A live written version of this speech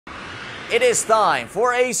It is time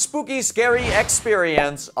for a spooky, scary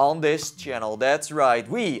experience on this channel. That's right,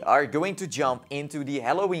 we are going to jump into the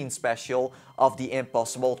Halloween special of the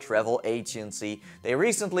Impossible Travel Agency. They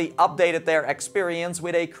recently updated their experience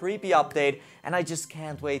with a creepy update, and I just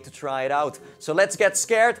can't wait to try it out. So let's get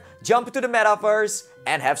scared, jump into the metaverse,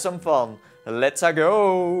 and have some fun. Let's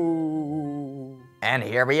go! And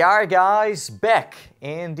here we are, guys, back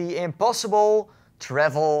in the Impossible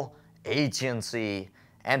Travel Agency.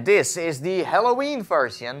 And this is the Halloween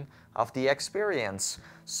version of the experience.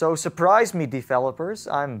 So surprise me, developers.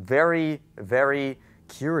 I'm very, very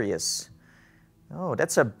curious. Oh,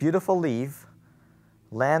 that's a beautiful leaf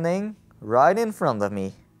landing right in front of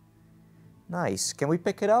me. Nice. Can we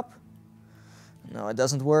pick it up? No, it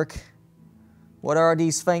doesn't work. What are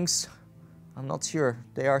these things? I'm not sure.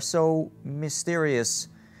 They are so mysterious.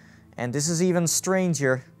 And this is even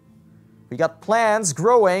stranger. We got plants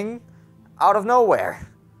growing out of nowhere.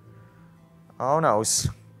 Oh no.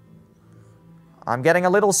 I'm getting a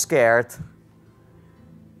little scared.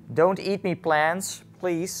 Don't eat me, plants,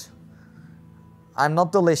 please. I'm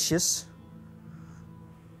not delicious.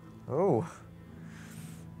 Oh.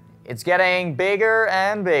 It's getting bigger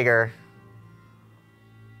and bigger.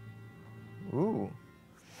 Ooh.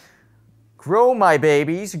 Grow, my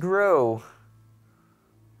babies, grow.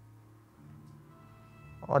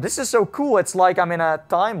 Oh, this is so cool. It's like I'm in a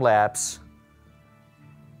time lapse.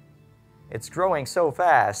 It's growing so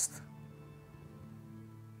fast.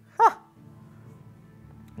 Huh.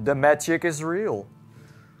 The magic is real.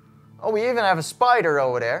 Oh, we even have a spider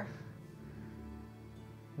over there.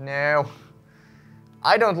 No.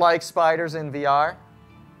 I don't like spiders in VR.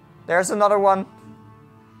 There's another one.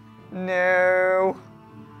 No.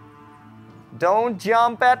 Don't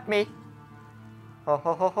jump at me. Ho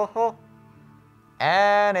ho ho ho ho.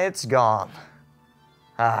 And it's gone.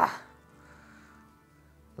 Ah.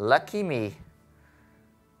 Lucky me.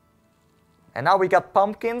 And now we got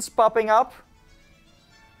pumpkins popping up.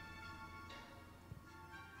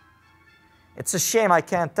 It's a shame I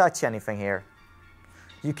can't touch anything here.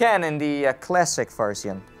 You can in the classic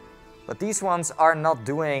version, but these ones are not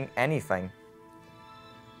doing anything.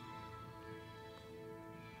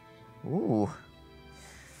 Ooh.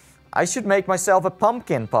 I should make myself a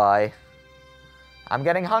pumpkin pie. I'm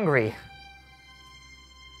getting hungry.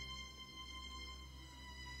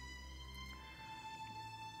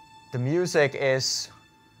 The music is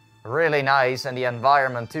really nice and the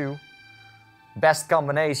environment too. Best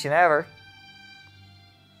combination ever.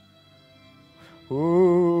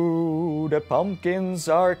 Ooh, the pumpkins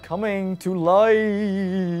are coming to life.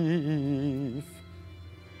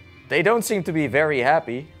 They don't seem to be very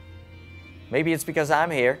happy. Maybe it's because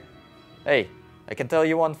I'm here. Hey, I can tell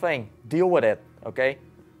you one thing. Deal with it, okay?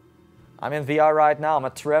 I'm in VR right now. I'm a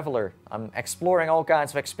traveler. I'm exploring all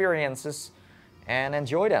kinds of experiences and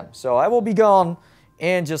enjoy them. So I will be gone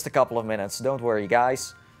in just a couple of minutes. Don't worry,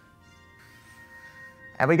 guys.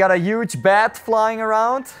 And we got a huge bat flying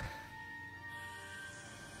around.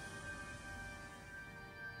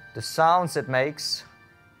 The sounds it makes.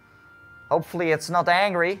 Hopefully it's not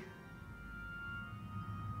angry.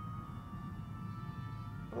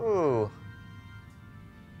 Ooh.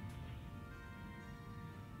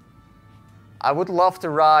 I would love to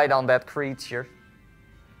ride on that creature.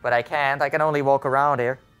 But I can't. I can only walk around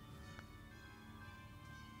here.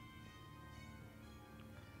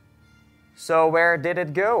 So where did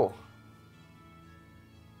it go?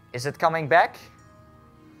 Is it coming back?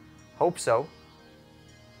 Hope so.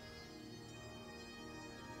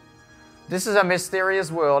 This is a mysterious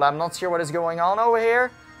world. I'm not sure what is going on over here,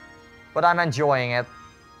 but I'm enjoying it.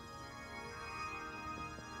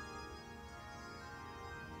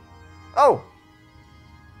 Oh!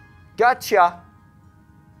 Gotcha!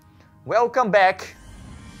 Welcome back.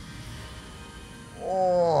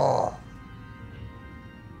 Oh.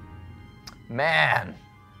 Man.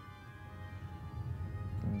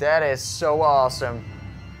 That is so awesome.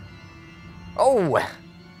 Oh.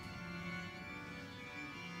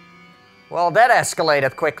 Well, that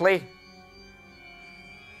escalated quickly.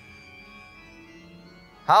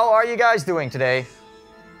 How are you guys doing today?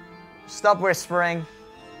 Stop whispering.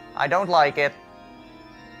 I don't like it.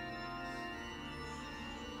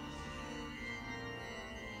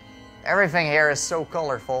 Everything here is so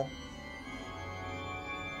colorful.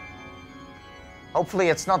 Hopefully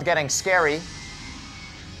it's not getting scary.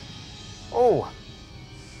 Oh!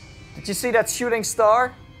 Did you see that shooting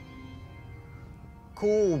star?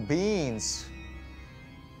 Cool beans.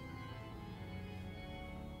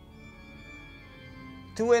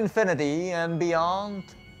 To infinity and beyond,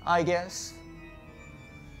 I guess.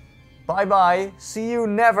 Bye bye. See you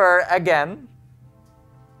never again.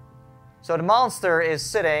 So the monster is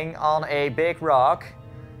sitting on a big rock.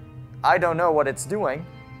 I don't know what it's doing.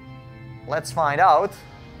 Let's find out.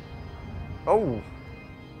 Oh.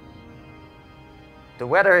 The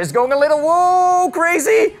weather is going a little, whoa,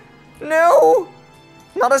 crazy. No,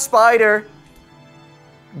 not a spider.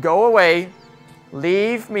 Go away.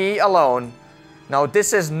 Leave me alone. No,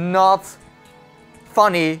 this is not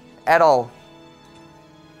funny at all.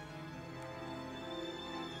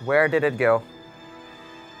 Where did it go?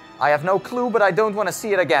 I have no clue, but I don't want to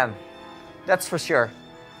see it again. That's for sure.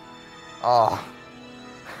 Oh.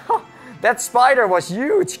 That spider was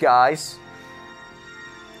huge, guys.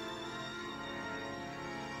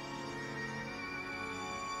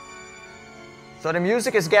 So the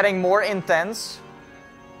music is getting more intense.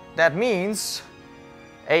 That means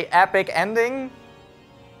a epic ending.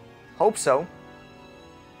 Hope so.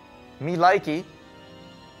 Me likey.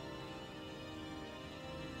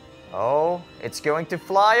 Oh, it's going to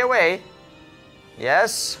fly away.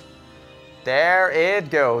 Yes. There it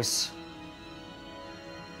goes.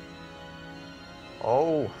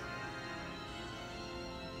 Oh.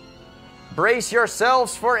 Brace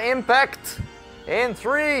yourselves for impact. In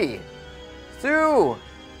 3, 2,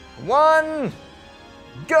 1,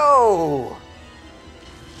 go!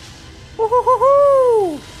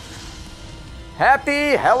 Woo-hoo-hoo-hoo!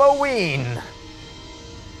 Happy Halloween!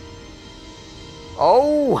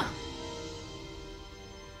 Oh!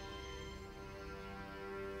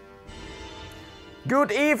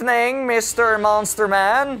 Good evening, Mr. Monster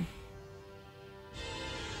Man.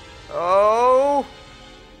 Oh!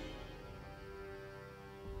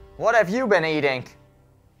 What have you been eating?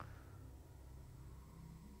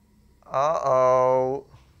 Uh-oh.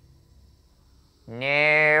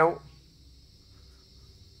 No.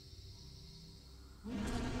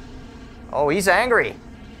 Oh, he's angry.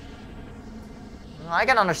 I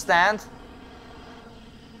can understand.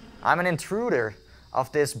 I'm an intruder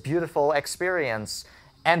of this beautiful experience.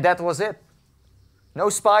 And that was it. No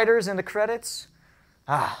spiders in the credits?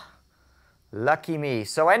 Ah, lucky me.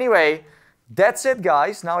 So anyway, that's it,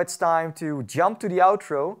 guys. Now it's time to jump to the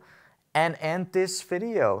outro and end this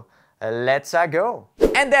video. Let's go.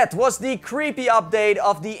 And that was the creepy update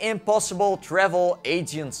of the Impossible Travel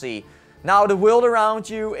Agency. Now the world around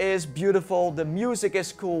you is beautiful, the music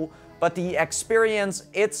is cool, but the experience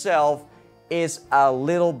itself is a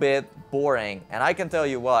little bit boring. And I can tell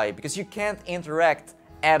you why. Because you can't interact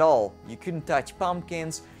at all. You couldn't touch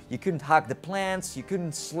pumpkins, you couldn't hug the plants, you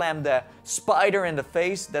couldn't slam the spider in the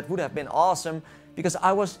face. That would have been awesome because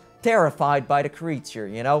I was terrified by the creature,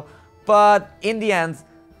 you know. But in the end,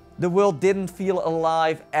 the world didn't feel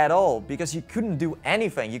alive at all because you couldn't do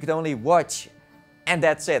anything. You could only watch and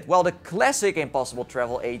that's it. Well, the classic Impossible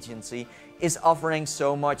Travel Agency is offering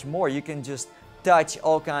so much more. You can just touch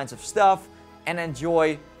all kinds of stuff and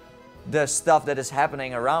enjoy the stuff that is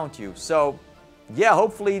happening around you. So yeah,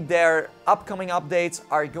 hopefully their upcoming updates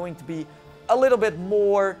are going to be a little bit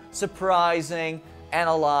more surprising and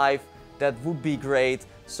alive. That would be great.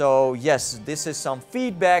 So yes, this is some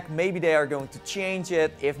feedback. Maybe they are going to change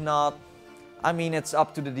it. If not, I mean, it's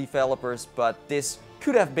up to the developers, but this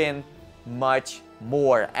could have been much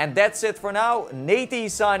more. And that's it for now. Nathie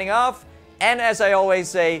signing off. And as I always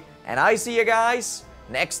say, and I see you guys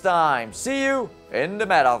next time. See you in the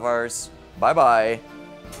metaverse. Bye bye.